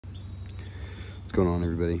What's going on,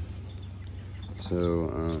 everybody?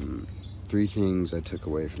 So, 3 things I took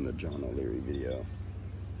away from the John O'Leary video.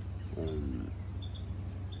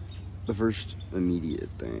 The first immediate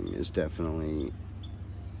thing is definitely,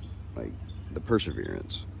 like, the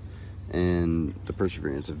perseverance. And the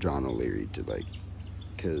perseverance of John O'Leary to, like,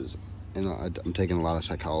 because I'm taking a lot of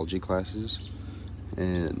psychology classes,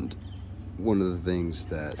 and one of the things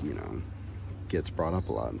that, you know, gets brought up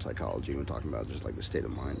a lot in psychology when talking about just, like, the state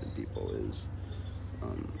of mind of people is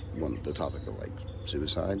the topic of, like,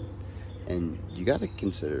 suicide. And you got to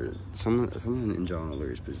consider someone in John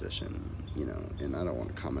O'Leary's position, you know, and I don't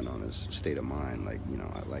want to comment on his state of mind, like, you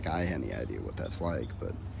know, like I had any idea what that's like,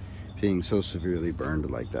 but being so severely burned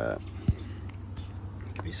like that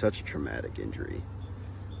could be such a traumatic injury,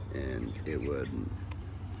 and it would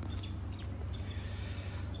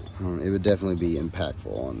definitely be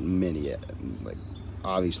impactful on many, like,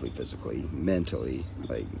 obviously physically, mentally.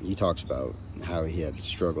 Like, he talks about how he had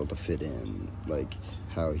struggled to fit in, like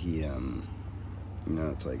how he you know,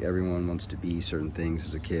 it's like everyone wants to be certain things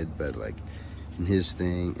as a kid, but like in his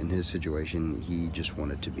situation, he just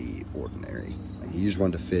wanted to be ordinary. Like, he just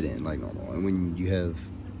wanted to fit in like normal. And when you have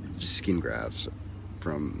skin grafts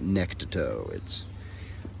from neck to toe,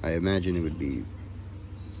 I imagine it would be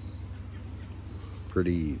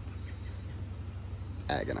pretty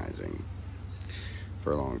agonizing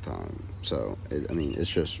for a long time. So I mean,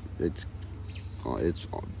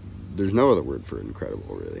 there's no other word for it.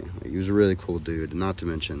 Incredible, really. Like, he was a really cool dude, not to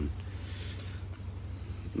mention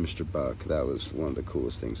Mr. Buck. That was one of the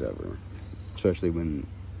coolest things ever, especially when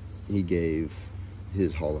he gave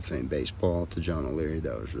his Hall of Fame baseball to John O'Leary.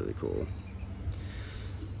 That was really cool.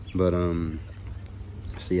 But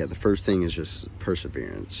so yeah, the first thing is just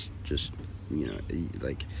perseverance. Just, you know,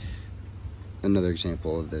 like, another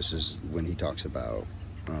example of this is when he talks about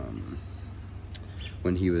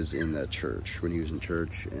when he was in church,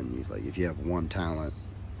 and he's like, if you have one talent,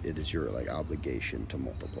 it is your, like, obligation to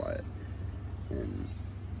multiply it. And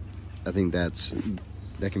I think that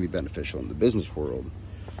can be beneficial in the business world.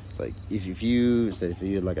 It's like, if you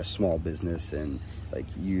had like a small business, and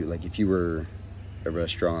if you were a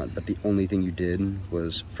restaurant, but the only thing you did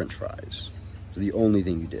was French fries, so the only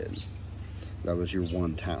thing you did, that was your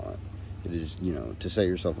one talent. It is, you know, to set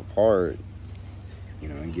yourself apart, you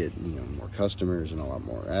know, and get, you know, more customers and a lot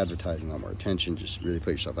more advertising, a lot more attention, just really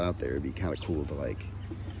put yourself out there. It'd be kind of cool to, like,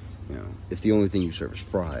 you know, if the only thing you serve is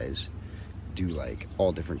fries, do, like,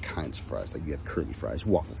 all different kinds of fries. Like, you have curly fries,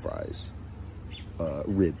 waffle fries,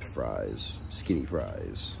 ribbed fries, skinny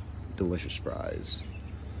fries, delicious fries,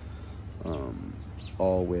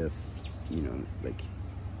 all with, you know, like,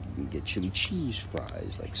 you can get chili cheese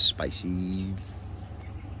fries, like spicy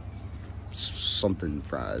something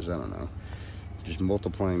fries, I don't know. Just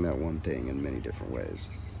multiplying that one thing in many different ways.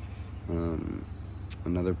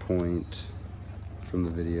 Another point from the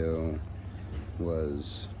video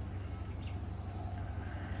was,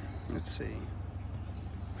 let's see.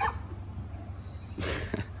 I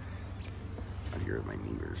hear my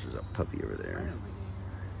neighbors. There's a puppy over there.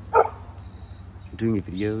 I'm doing a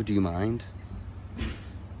video, do you mind?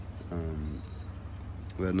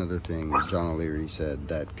 But another thing John O'Leary said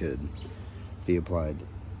that could be applied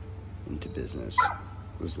into business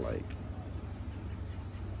was, like,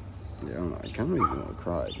 yeah, I don't know, I kind of even want to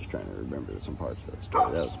cry just trying to remember some parts of that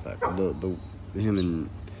story. That was impactful. Him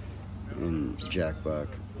and Jack Buck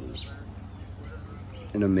was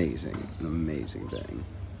an amazing thing.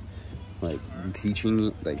 Like,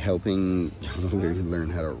 teaching, like, helping John O'Leary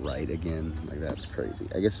learn how to write again, like, that's crazy.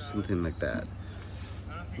 I guess something like that.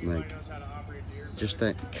 Like, just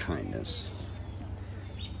that kindness,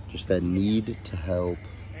 just that need to help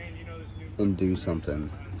and do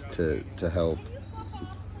something to help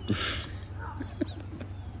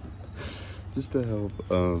just to help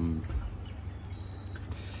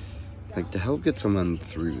like, to help get someone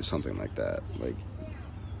through something like that. Like,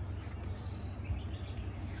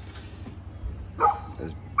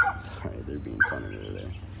 sorry, they're being funny over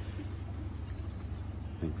there.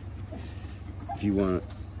 Like, if you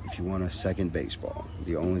want a second baseball,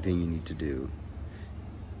 the only thing you need to do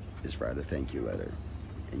is write a thank you letter,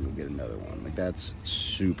 and you'll get another one. Like, that's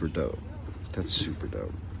super dope. That's super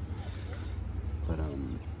dope. But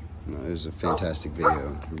no, it was a fantastic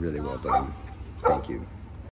video, really well done. Thank you.